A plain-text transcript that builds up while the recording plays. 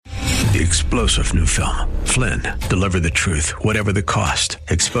The explosive new film, Flynn, deliver the truth, whatever the cost,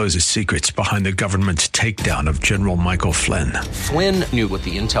 exposes secrets behind the government's takedown of General Michael Flynn. Flynn knew what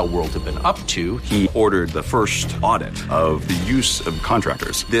the intel world had been up to. He ordered the first audit of the use of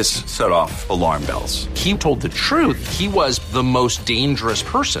contractors. This set off alarm bells. He told the truth. He was the most dangerous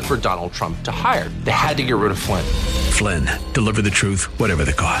person for Donald Trump to hire. They had to get rid of Flynn. Flynn, deliver the truth, whatever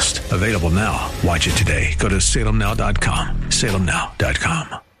the cost. Available now. Watch it today. Go to salemnow.com.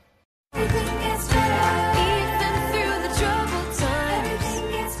 salemnow.com.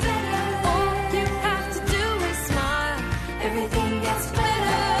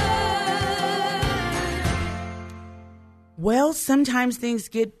 Well, sometimes things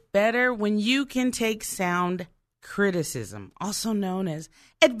get better when you can take sound criticism, also known as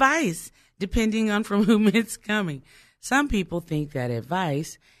advice, depending on from whom it's coming. Some people think that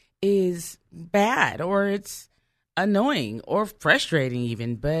advice is bad or it's annoying or frustrating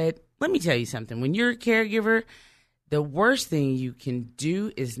even. But let me tell you something. When you're a caregiver, the worst thing you can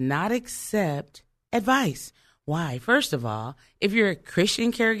do is not accept advice. Why? First of all, if you're a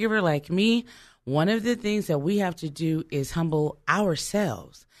Christian caregiver like me, one of the things that we have to do is humble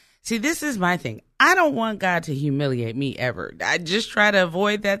ourselves. See, this is my thing. I don't want God to humiliate me ever. I just try to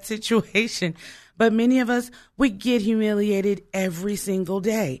avoid that situation. But many of us, we get humiliated every single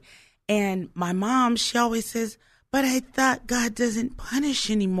day. And my mom, she always says, but I thought God doesn't punish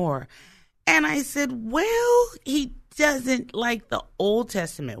anymore. And I said, well, he doesn't like the Old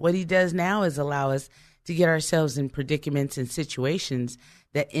Testament. What he does now is allow us to get ourselves in predicaments and situations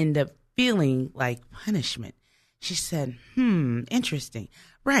that end up feeling like punishment. She said, interesting.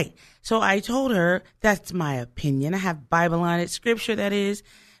 Right. So I told her that's my opinion. I have Bible on it, scripture that is,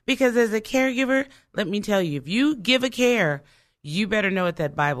 because as a caregiver, let me tell you, if you give a care, you better know what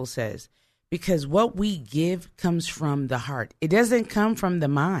that Bible says, because what we give comes from the heart. It doesn't come from the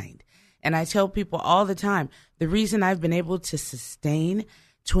mind. And I tell people all the time, the reason I've been able to sustain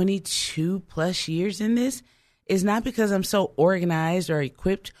 22 plus years in this is not because I'm so organized or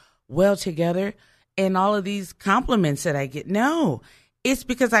equipped well together and all of these compliments that I get. No, it's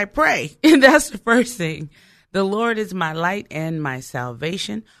because I pray. And that's the first thing. The Lord is my light and my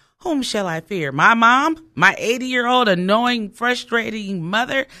salvation. Whom shall I fear? My mom? My 80-year-old annoying, frustrating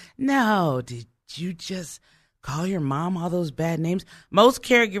mother? No, did you just call your mom all those bad names? Most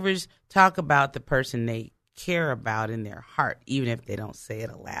caregivers talk about the person they care about in their heart, even if they don't say it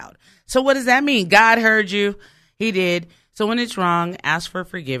aloud. So what does that mean? God heard you. He did. So when it's wrong, ask for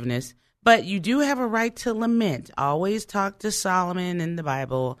forgiveness. But you do have a right to lament. Always talk to Solomon in the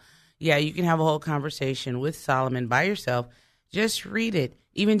Bible. Yeah, you can have a whole conversation with Solomon by yourself. Just read it.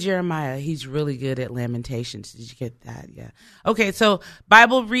 Even Jeremiah, he's really good at Lamentations. Did you get that? Yeah. Okay, so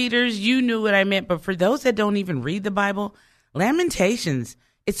Bible readers, you knew what I meant. But for those that don't even read the Bible, Lamentations,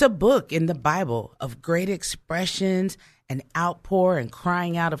 it's a book in the Bible of great expressions and outpour and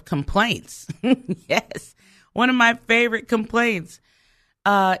crying out of complaints. Yes. One of my favorite complaints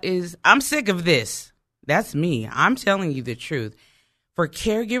is, I'm sick of this. That's me. I'm telling you the truth. For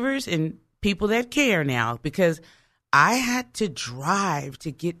caregivers and people that care now, because I had to drive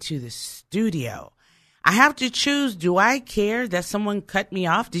to get to the studio. I have to choose, do I care that someone cut me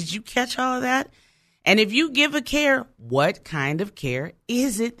off? Did you catch all of that? And if you give a care, what kind of care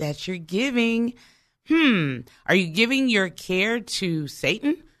is it that you're giving? Are you giving your care to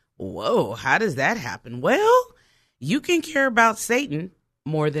Satan? Whoa, how does that happen? Well, you can care about Satan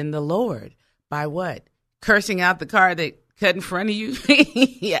more than the Lord. By what? Cursing out the car that cut in front of you?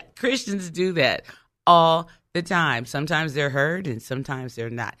 Yeah, Christians do that all the time. Sometimes they're heard and sometimes they're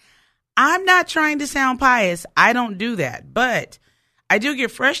not. I'm not trying to sound pious. I don't do that. But I do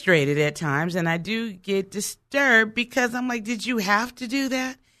get frustrated at times and I do get disturbed because I'm like, did you have to do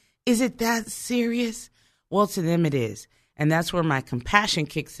that? Is it that serious? Well, to them it is. And that's where my compassion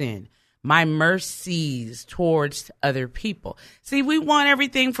kicks in. My mercies towards other people. See, we want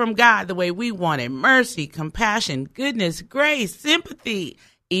everything from God the way we want it. Mercy, compassion, goodness, grace, sympathy,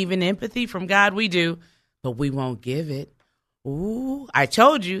 even empathy from God we do, but we won't give it. Ooh, I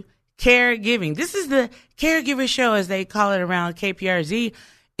told you, caregiving. This is the caregiver show, as they call it around KPRZ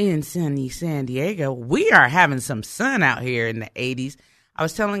in sunny San Diego. We are having some sun out here in the 80s. I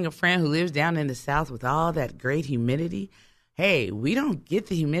was telling a friend who lives down in the South with all that great humidity, hey, we don't get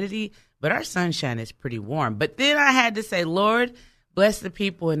the humidity, but our sunshine is pretty warm. But then I had to say, Lord, bless the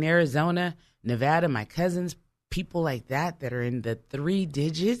people in Arizona, Nevada, my cousins, people like that are in the 3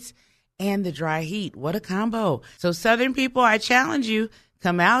 digits, and the dry heat. What a combo. So Southern people, I challenge you,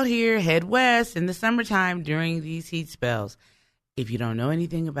 come out here, head west in the summertime during these heat spells. If you don't know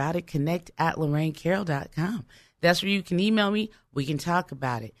anything about it, connect at LorraineCarroll.com. That's where you can email me. We can talk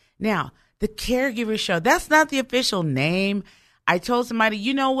about it. Now, the Caregiver Show, that's not the official name. I told somebody,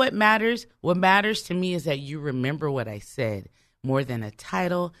 you know what matters? What matters to me is that you remember what I said more than a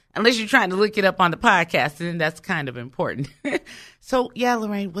title, unless you're trying to look it up on the podcast, and that's kind of important. So, yeah,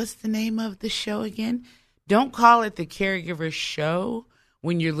 Lorraine, what's the name of the show again? Don't call it the Caregiver Show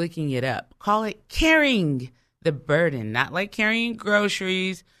when you're looking it up. Call it Carrying the Burden, not like carrying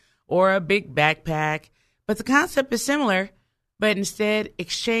groceries or a big backpack. But the concept is similar, but instead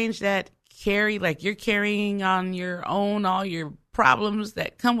exchange that carry, like you're carrying on your own all your problems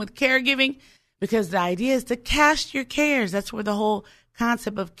that come with caregiving, because the idea is to cast your cares. That's where the whole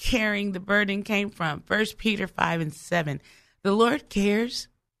concept of carrying the burden came from. 1 Peter 5:7. The Lord cares.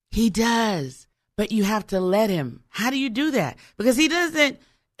 He does. But you have to let him. How do you do that? Because he doesn't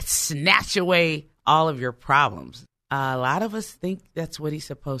snatch away all of your problems. A lot of us think that's what he's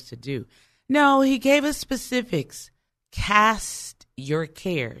supposed to do. No, he gave us specifics. Cast your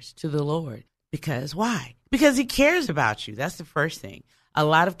cares to the Lord. Because why? Because he cares about you. That's the first thing. A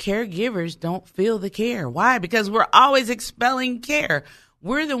lot of caregivers don't feel the care. Why? Because we're always expelling care.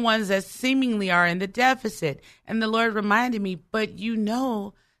 We're the ones that seemingly are in the deficit. And the Lord reminded me, but you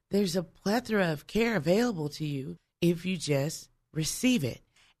know, there's a plethora of care available to you if you just receive it.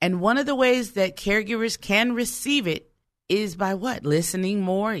 And one of the ways that caregivers can receive it is by what? Listening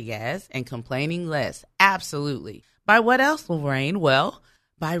more, yes, and complaining less. Absolutely. By what else, Lorraine? Well,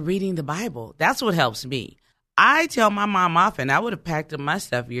 by reading the Bible. That's what helps me. I tell my mom often I would have packed up my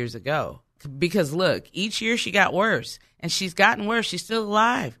stuff years ago because, look, each year she got worse, and she's gotten worse. She's still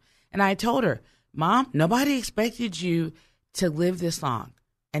alive. And I told her, Mom, nobody expected you to live this long.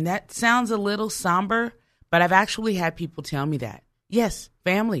 And that sounds a little somber, but I've actually had people tell me that. Yes,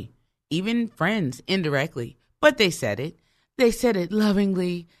 family, even friends indirectly, but they said it. They said it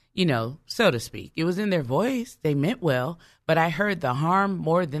lovingly, you know, so to speak. It was in their voice. They meant well, but I heard the harm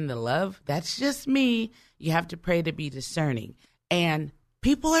more than the love. That's just me. You have to pray to be discerning. And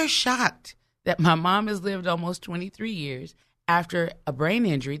people are shocked that my mom has lived almost 23 years after a brain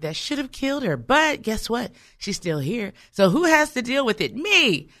injury that should have killed her. But guess what? She's still here. So who has to deal with it?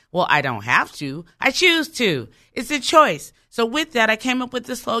 Me. Well, I don't have to. I choose to. It's a choice. So with that, I came up with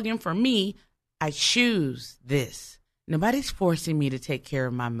the slogan for me. I choose this. Nobody's forcing me to take care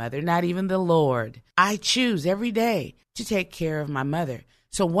of my mother, not even the Lord. I choose every day to take care of my mother.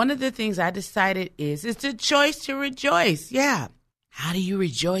 So one of the things I decided is it's a choice to rejoice. Yeah. How do you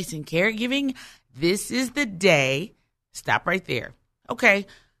rejoice in caregiving? This is the day. Stop right there. Okay.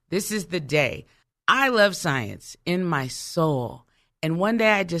 This is the day. I love science in my soul. And one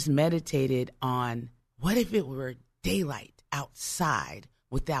day I just meditated on what if it were daylight outside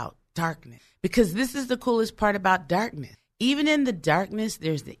without darkness? Because this is the coolest part about darkness. Even in the darkness,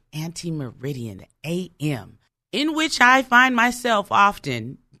 there's the anti-meridian, the AM, in which I find myself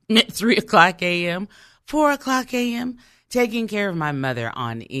often at 3 o'clock a.m., 4 o'clock a.m., taking care of my mother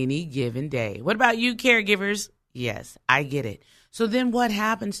on any given day. What about you, caregivers? Yes, I get it. So then what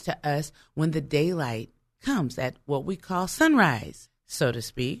happens to us when the daylight comes at what we call sunrise, so to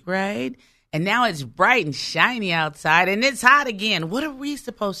speak, right? And now it's bright and shiny outside and it's hot again. What are we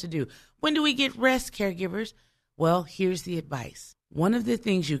supposed to do? When do we get rest, caregivers? Well, here's the advice. One of the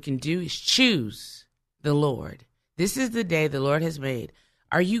things you can do is choose the Lord. This is the day the Lord has made.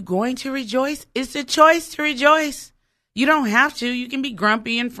 Are you going to rejoice? It's a choice to rejoice. You don't have to. You can be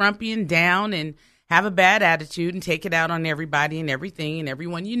grumpy and frumpy and down and have a bad attitude and take it out on everybody and everything and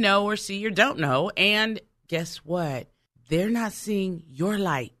everyone you know or see or don't know. And guess what? They're not seeing your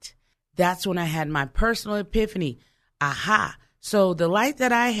light. That's when I had my personal epiphany. Aha. So the light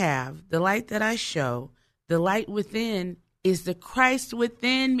that I have, the light that I show, the light within is the Christ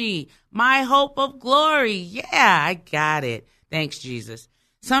within me, my hope of glory. Yeah, I got it. Thanks, Jesus.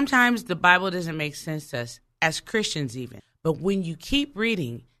 Sometimes the Bible doesn't make sense to us as Christians even. But when you keep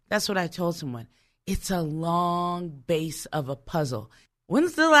reading, that's what I told someone. It's a long base of a puzzle.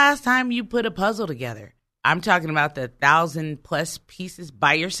 When's the last time you put a puzzle together? I'm talking about the 1,000+ pieces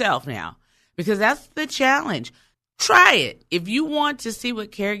by yourself now, because that's the challenge. Try it. If you want to see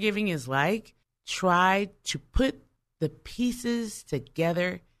what caregiving is like, try to put the pieces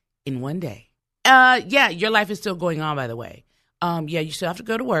together in one day. Yeah, your life is still going on, by the way. Yeah, you still have to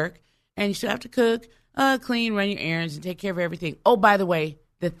go to work and you still have to cook, clean, run your errands and take care of everything. Oh, by the way,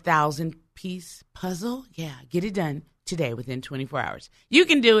 the 1,000-piece puzzle. Yeah, get it done today within 24 hours. You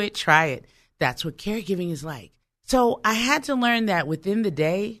can do it. Try it. That's what caregiving is like. So I had to learn that within the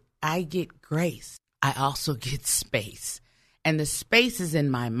day, I get grace. I also get space. And the space is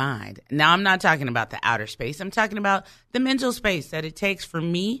in my mind. Now, I'm not talking about the outer space. I'm talking about the mental space that it takes for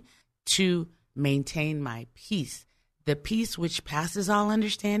me to maintain my peace. The peace which passes all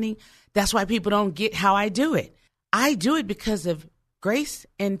understanding. That's why people don't get how I do it. I do it because of grace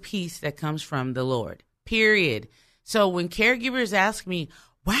and peace that comes from the Lord, period. So when caregivers ask me,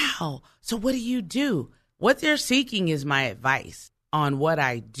 wow, so what do you do? What they're seeking is my advice on what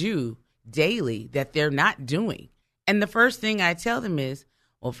I do daily that they're not doing. And the first thing I tell them is,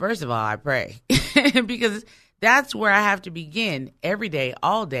 well, first of all, I pray because that's where I have to begin every day,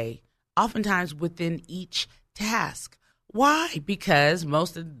 all day, oftentimes within each task. Why? Because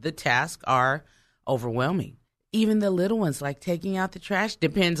most of the tasks are overwhelming. Even the little ones, like taking out the trash,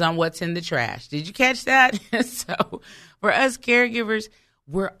 depends on what's in the trash. Did you catch that? So for us caregivers,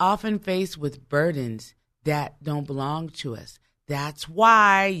 we're often faced with burdens that don't belong to us. That's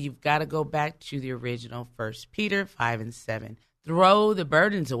why you've got to go back to the original 1 Peter 5:7. Throw the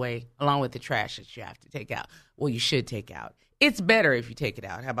burdens away along with the trash that you have to take out. Well, you should take out. It's better if you take it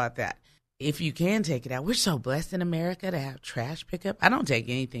out. How about that? If you can take it out. We're so blessed in America to have trash pickup. I don't take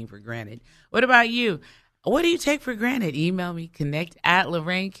anything for granted. What about you? What do you take for granted? Email me,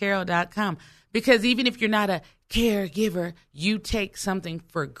 connect@LorraineCarroll.com. Because even if you're not a caregiver, you take something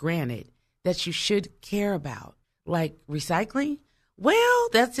for granted that you should care about. Like recycling? Well,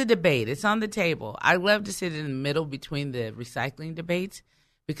 that's a debate. It's on the table. I love to sit in the middle between the recycling debates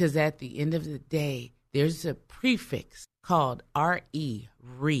because at the end of the day, there's a prefix called RE,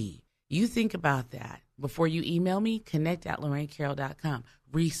 re. You think about that. Before you email me, connect@LorraineCarroll.com.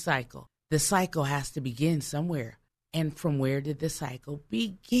 Recycle. The cycle has to begin somewhere. And from where did the cycle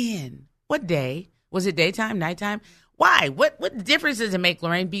begin? What day? Was it daytime, nighttime? Why? What difference does it make,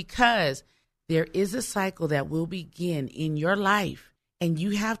 Lorraine? Because there is a cycle that will begin in your life, and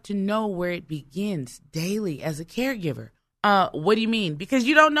you have to know where it begins daily as a caregiver. What do you mean? Because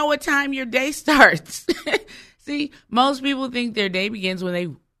you don't know what time your day starts. See, most people think their day begins when they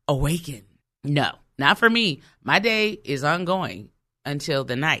awaken. No, not for me. My day is ongoing until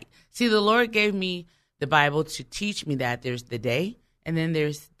the night. See, the Lord gave me the Bible to teach me that there's the day and then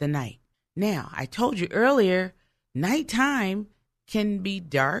there's the night. Now, I told you earlier, nighttime can be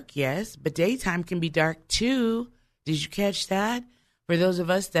dark, yes, but daytime can be dark too. Did you catch that? For those of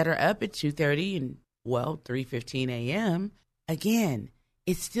us that are up at 2:30 and, 3:15 a.m., again,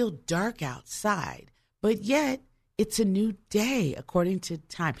 it's still dark outside, but yet it's a new day according to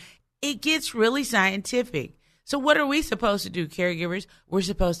time. It gets really scientific. So what are we supposed to do, caregivers? We're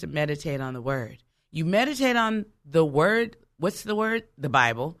supposed to meditate on the word. You meditate on the word. What's the word? The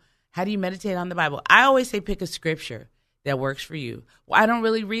Bible. How do you meditate on the Bible? I always say pick a scripture that works for you. Well, I don't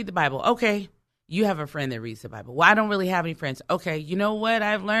really read the Bible. Okay, you have a friend that reads the Bible. Well, I don't really have any friends. Okay, you know what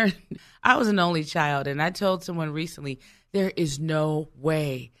I've learned? I was an only child, and I told someone recently, there is no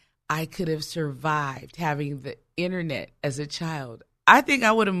way I could have survived having the internet as a child. I think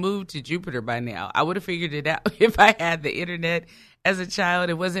I would have moved to Jupiter by now. I would have figured it out if I had the internet as a child.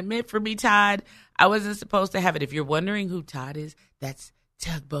 It wasn't meant for me, Todd. I wasn't supposed to have it. If you're wondering who Todd is, that's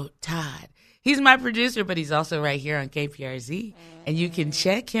Tugboat Todd. He's my producer, but he's also right here on KPRZ. And you can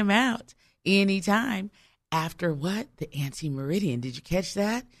check him out anytime after the Anti-Meridian. Did you catch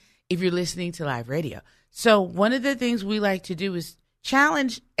that? If you're listening to live radio. So one of the things we like to do is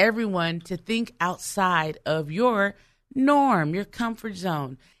challenge everyone to think outside of your norm, your comfort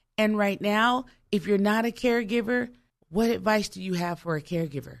zone. And right now, if you're not a caregiver, what advice do you have for a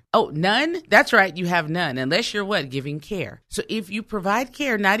caregiver? Oh, none? That's right, you have none, unless you're giving care. So if you provide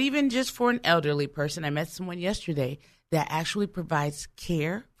care, not even just for an elderly person, I met someone yesterday that actually provides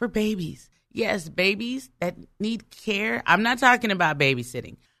care for babies. Yes, babies that need care. I'm not talking about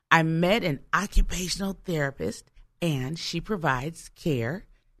babysitting. I met an occupational therapist, and she provides care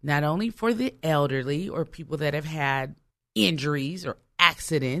not only for the elderly or people that have had injuries or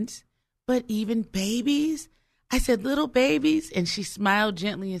accidents, but even babies. I said, little babies? And she smiled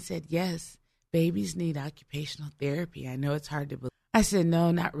gently and said, yes, babies need occupational therapy. I know it's hard to believe. I said,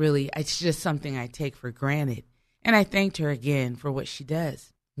 no, not really. It's just something I take for granted. And I thanked her again for what she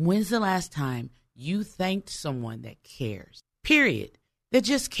does. When's the last time you thanked someone that cares? Period. That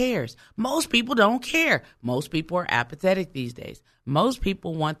just cares. Most people don't care. Most people are apathetic these days. Most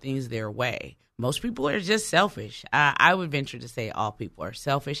people want things their way. Most people are just selfish. I would venture to say all people are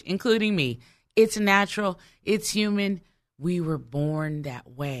selfish, including me. It's natural. It's human. We were born that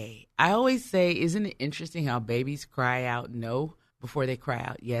way. I always say, isn't it interesting how babies cry out no before they cry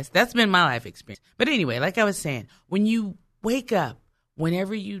out yes? That's been my life experience. But anyway, like I was saying, when you wake up,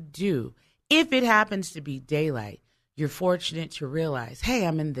 whenever you do, if it happens to be daylight, you're fortunate to realize, hey,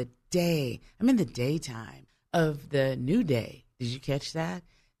 I'm in the day. I'm in the daytime of the new day. Did you catch that?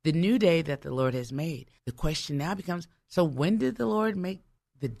 The new day that the Lord has made. The question now becomes, so when did the Lord make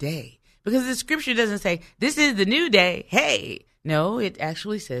the day? Because the scripture doesn't say, this is the new day. Hey, no, it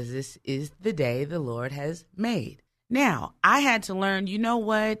actually says this is the day the Lord has made. Now, I had to learn, you know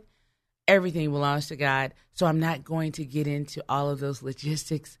what? Everything belongs to God. So I'm not going to get into all of those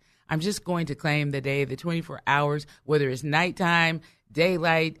logistics. I'm just going to claim the day, the 24 hours, whether it's nighttime,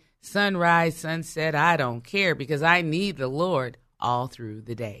 daylight, sunrise, sunset. I don't care because I need the Lord all through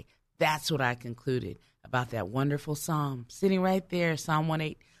the day. That's what I concluded about that wonderful psalm sitting right there, Psalm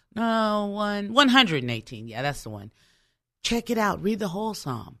 118. Yeah, that's the one. Check it out. Read the whole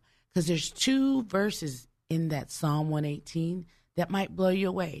psalm because there's 2 verses in that Psalm 118 that might blow you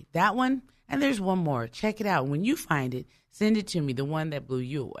away. That one, and there's one more. Check it out. When you find it, send it to me, the one that blew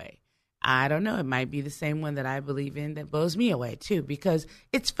you away. I don't know. It might be the same one that I believe in that blows me away, too, because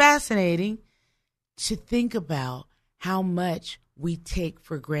it's fascinating to think about how much we take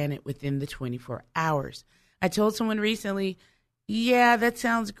for granted within the 24 hours. I told someone recently, yeah, that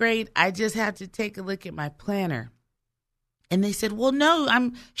sounds great. I just have to take a look at my planner. And they said, well, no,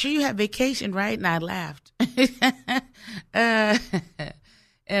 I'm sure you have vacation, right? And I laughed.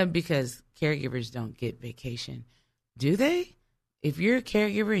 And because caregivers don't get vacation. Do they? If you're a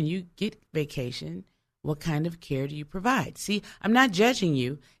caregiver and you get vacation, what kind of care do you provide? See, I'm not judging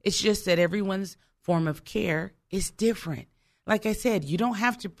you. It's just that everyone's form of care is different. Like I said, you don't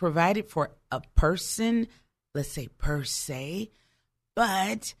have to provide it for a person, let's say per se,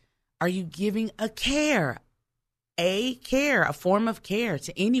 but are you giving a form of care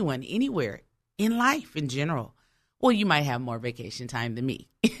to anyone, anywhere in life in general? Well, you might have more vacation time than me.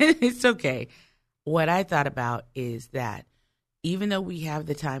 It's okay. What I thought about is that even though we have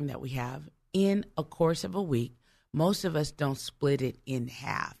the time that we have in a course of a week, most of us don't split it in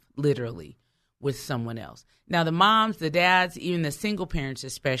half, literally, with someone else. Now, the moms, the dads, even the single parents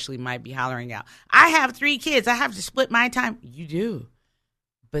especially might be hollering out, I have 3 kids. I have to split my time. You do.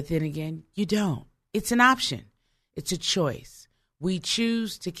 But then again, you don't. It's an option. It's a choice. We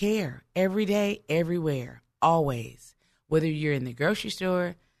choose to care every day, everywhere, always. Whether you're in the grocery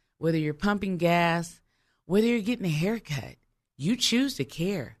store, whether you're pumping gas, whether you're getting a haircut, you choose to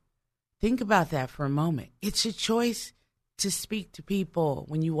care. Think about that for a moment. It's a choice to speak to people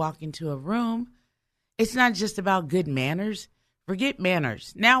when you walk into a room. It's not just about good manners. Forget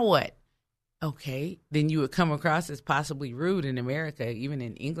manners. Now what? Okay, then you would come across as possibly rude in America, even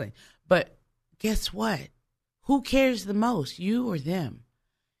in England. But guess what? Who cares the most, you or them?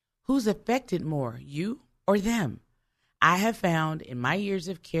 Who's affected more, you or them? I have found in my years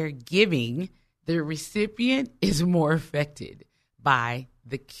of caregiving, the recipient is more affected by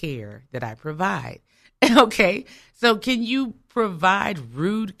the care that I provide. Okay, so can you provide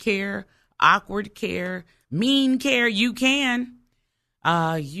rude care, awkward care, mean care? You can.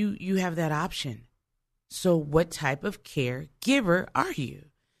 You have that option. So what type of caregiver are you?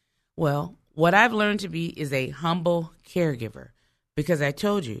 Well, what I've learned to be is a humble caregiver because I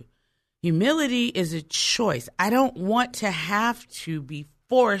told you, humility is a choice. I don't want to have to be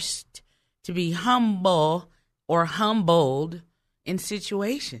forced to be humble or humbled in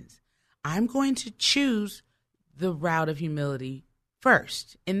situations. I'm going to choose the route of humility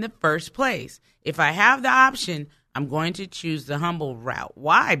first, in the first place. If I have the option, I'm going to choose the humble route.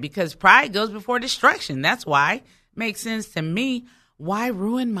 Why? Because pride goes before destruction. That's why. Makes sense to me. Why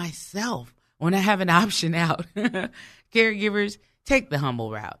ruin myself when I have an option out? Caregivers, take the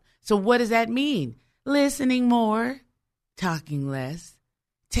humble route. So what does that mean? Listening more, talking less,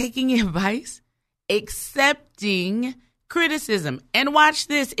 taking advice, accepting criticism. And watch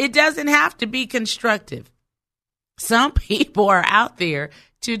this. It doesn't have to be constructive. Some people are out there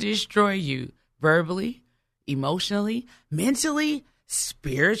to destroy you verbally, emotionally, mentally,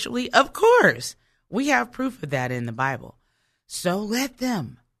 spiritually. Of course, we have proof of that in the Bible. So let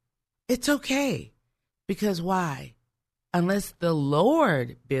them. It's okay. Because why? Unless the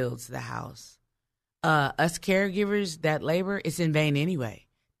Lord builds the house, us caregivers that labor, it's in vain anyway.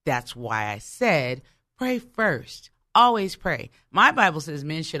 That's why I said pray first. Always pray. My Bible says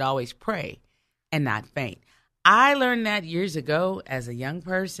men should always pray and not faint. I learned that years ago as a young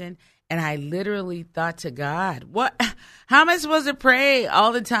person, and I literally thought to God, what? How am I supposed to pray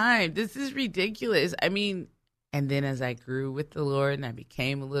all the time? This is ridiculous. I mean, and then as I grew with the Lord and I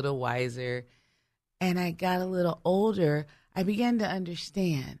became a little wiser and I got a little older, I began to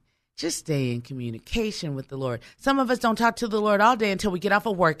understand. Just stay in communication with the Lord. Some of us don't talk to the Lord all day until we get off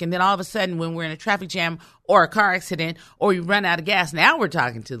of work. And then all of a sudden, when we're in a traffic jam or a car accident or we run out of gas, now we're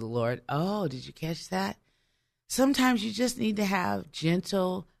talking to the Lord. Oh, did you catch that? Sometimes you just need to have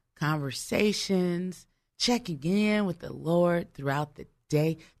gentle conversations, checking in with the Lord throughout the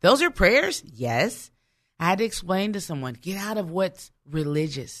day. Those are prayers? Yes. I had to explain to someone, get out of what's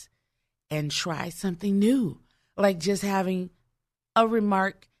religious and try something new, like just having a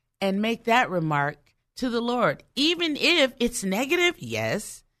remark and make that remark to the Lord, even if it's negative.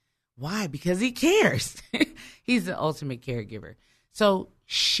 Yes. Why? Because he cares. He's the ultimate caregiver. So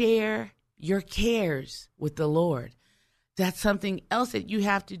share your cares with the Lord. That's something else that you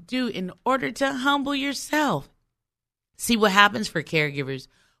have to do in order to humble yourself. See what happens for caregivers.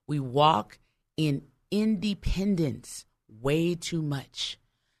 We walk in independence way too much.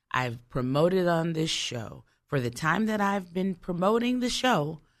 I've promoted on this show. For the time that I've been promoting the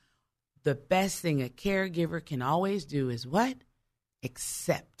show, the best thing a caregiver can always do is what?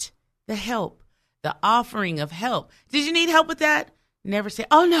 Accept the help, the offering of help. Did you need help with that? Never say,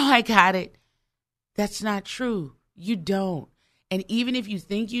 oh, no, I got it. That's not true. You don't. And even if you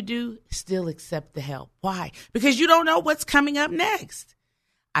think you do, still accept the help. Why? Because you don't know what's coming up next.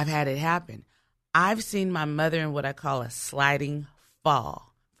 I've had it happen. I've seen my mother in what I call a sliding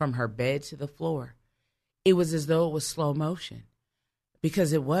fall from her bed to the floor. It was as though it was slow motion,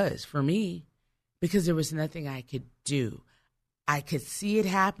 because it was for me, because there was nothing I could do. I could see it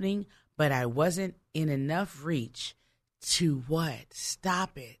happening, but I wasn't in enough reach to what?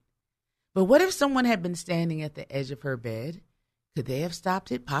 Stop it. But what if someone had been standing at the edge of her bed? Could they have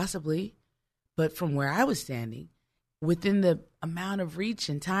stopped it? Possibly. But from where I was standing, within the amount of reach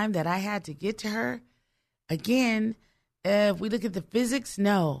and time that I had to get to her, again, if we look at the physics,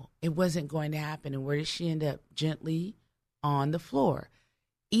 no, it wasn't going to happen. And where did she end up? Gently on the floor.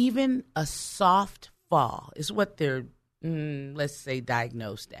 Even a soft fall is what they're, let's say,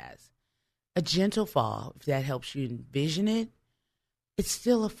 diagnosed as. A gentle fall, if that helps you envision it, it's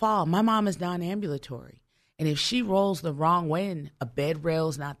still a fall. My mom is non-ambulatory. And if she rolls the wrong way and a bed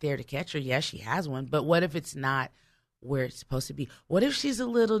rail's not there to catch her, yes, she has one. But what if it's not where it's supposed to be? What if she's a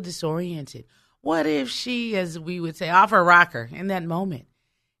little disoriented? What if she, as we would say, off her rocker in that moment,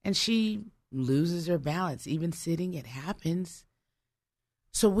 and she loses her balance? Even sitting, it happens.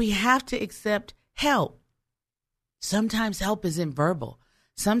 So we have to accept help. Sometimes help isn't verbal.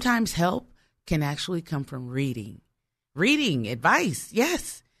 Sometimes help can actually come from reading. Reading, advice,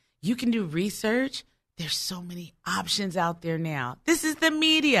 yes. You can do research. There's so many options out there now. This is the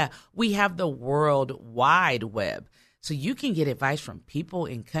media. We have the World Wide Web. So you can get advice from people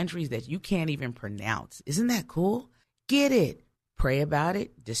in countries that you can't even pronounce. Isn't that cool? Get it. Pray about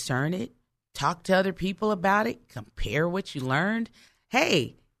it. Discern it. Talk to other people about it. Compare what you learned.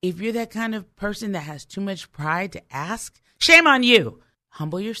 Hey, if you're that kind of person that has too much pride to ask, shame on you.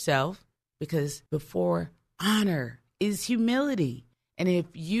 Humble yourself, because before honor is humility. And if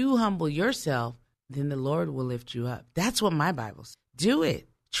you humble yourself, then the Lord will lift you up. That's what my Bible says. Do it.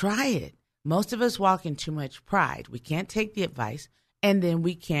 Try it. Most of us walk in too much pride. We can't take the advice, and then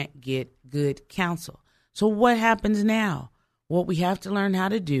we can't get good counsel. So what happens now? What we have to learn how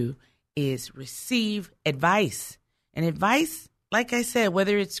to do is receive advice. And advice, like I said,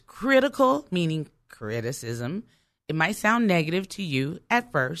 whether it's critical, meaning criticism, it might sound negative to you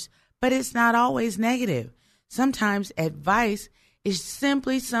at first, but it's not always negative. Sometimes advice is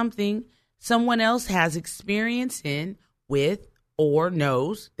simply something someone else has experience in, with, or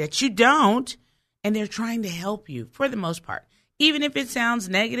knows that you don't, and they're trying to help you for the most part. Even if it sounds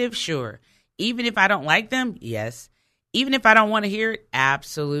negative, sure. Even if I don't like them, yes. Even if I don't want to hear it,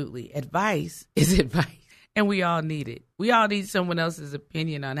 absolutely. Advice is advice, and we all need it. We all need someone else's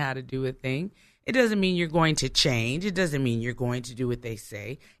opinion on how to do a thing. It doesn't mean you're going to change. It doesn't mean you're going to do what they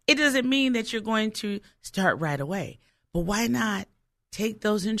say. It doesn't mean that you're going to start right away. But why not take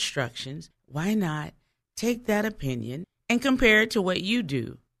those instructions? Why not take that opinion and compare it to what you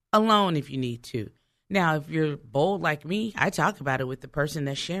do alone if you need to? Now, if you're bold like me, I talk about it with the person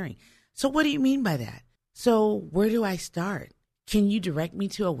that's sharing. So what do you mean by that? So where do I start? Can you direct me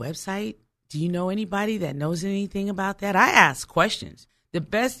to a website? Do you know anybody that knows anything about that? I ask questions. The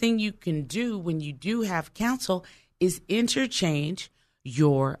best thing you can do when you do have counsel is interchange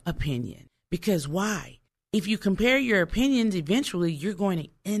your opinion. Because why? If you compare your opinions, eventually you're going to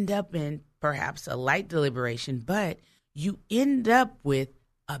end up in perhaps a light deliberation, but you end up with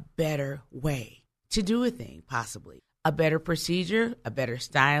a better way to do a thing, possibly. A better procedure, a better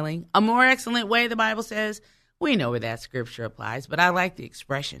styling, a more excellent way, the Bible says. We know where that scripture applies, but I like the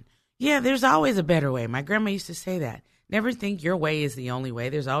expression. Yeah, there's always a better way. My grandma used to say that. Never think your way is the only way.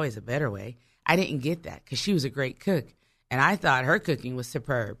 There's always a better way. I didn't get that because she was a great cook, and I thought her cooking was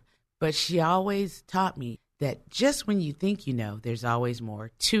superb. But she always taught me that just when you think you know, there's always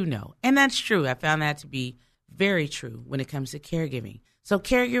more to know. And that's true. I found that to be very true when it comes to caregiving. So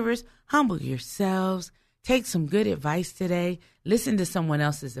caregivers, humble yourselves. Take some good advice today. Listen to someone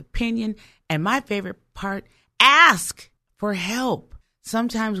else's opinion. And my favorite part, ask for help.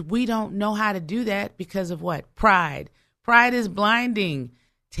 sometimes we don't know how to do that because of what? Pride. Pride is blinding.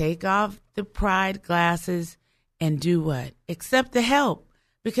 Take off the pride glasses and do what? Accept the help.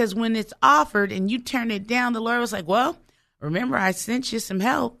 Because when it's offered and you turn it down, the Lord was like, well, remember I sent you some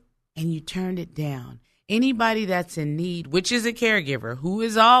help and you turned it down. Anybody that's in need, which is a caregiver who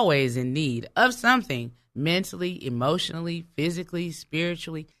is always in need of something, mentally, emotionally, physically,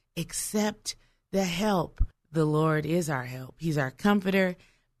 spiritually, accept the help. The Lord is our help. He's our comforter,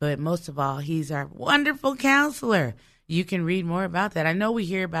 but most of all, he's our wonderful counselor. You can read more about that. I know we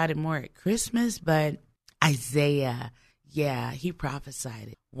hear about it more at Christmas, but Isaiah, yeah, he prophesied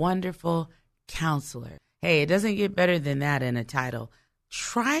it. Wonderful counselor. Hey, it doesn't get better than that in a title.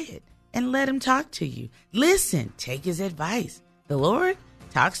 Try it and let him talk to you. Listen, take his advice. The Lord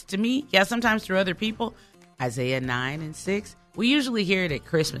talks to me, yeah, sometimes through other people. Isaiah 9 and 6. We usually hear it at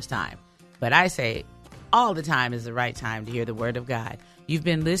Christmas time, but I say all the time is the right time to hear the word of God. You've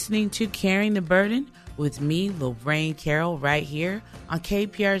been listening to Carrying the Burden with me, Lorraine Carroll, right here on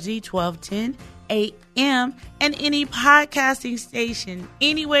KPRZ 1210 AM and any podcasting station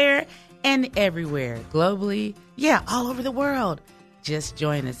anywhere and everywhere, globally, yeah, all over the world. Just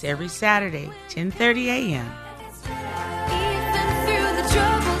join us every Saturday, 10:30 a.m. Even through the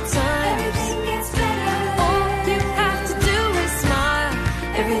troubled times, all you have to do is smile.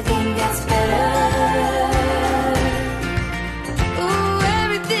 Everything gets better. Ooh,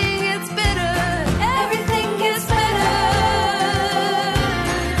 everything gets better. Everything gets better.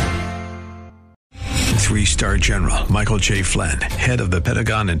 3-star General Michael J. Flynn, head of the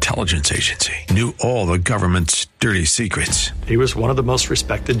Pentagon Intelligence Agency, knew all the government's dirty secrets. He was one of the most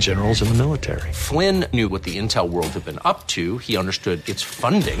respected generals in the military. Flynn knew what the intel world had been up to. He understood its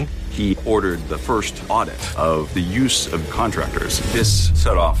funding. He ordered the first audit of the use of contractors. This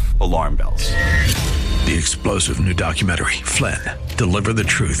set off alarm bells. The explosive new documentary, Flynn, Deliver the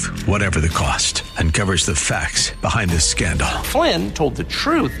Truth, Whatever the Cost, uncovers the facts behind this scandal. Flynn told the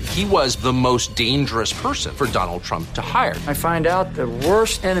truth. He was the most dangerous person for Donald Trump to hire. I find out the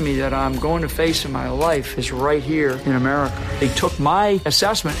worst enemy that I'm going to face in my life is right here in America. They took my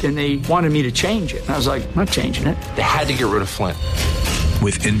assessment and they wanted me to change it. And I was like, I'm not changing it. They had to get rid of Flynn.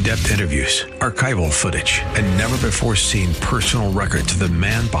 With in-depth interviews, archival footage, and never-before-seen personal records of the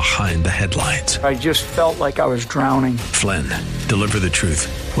man behind the headlines. I just felt like I was drowning. Flynn, Deliver the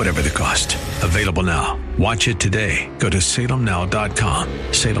Truth, Whatever the Cost. Available now. Watch it today. Go to salemnow.com.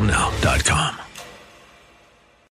 salemnow.com.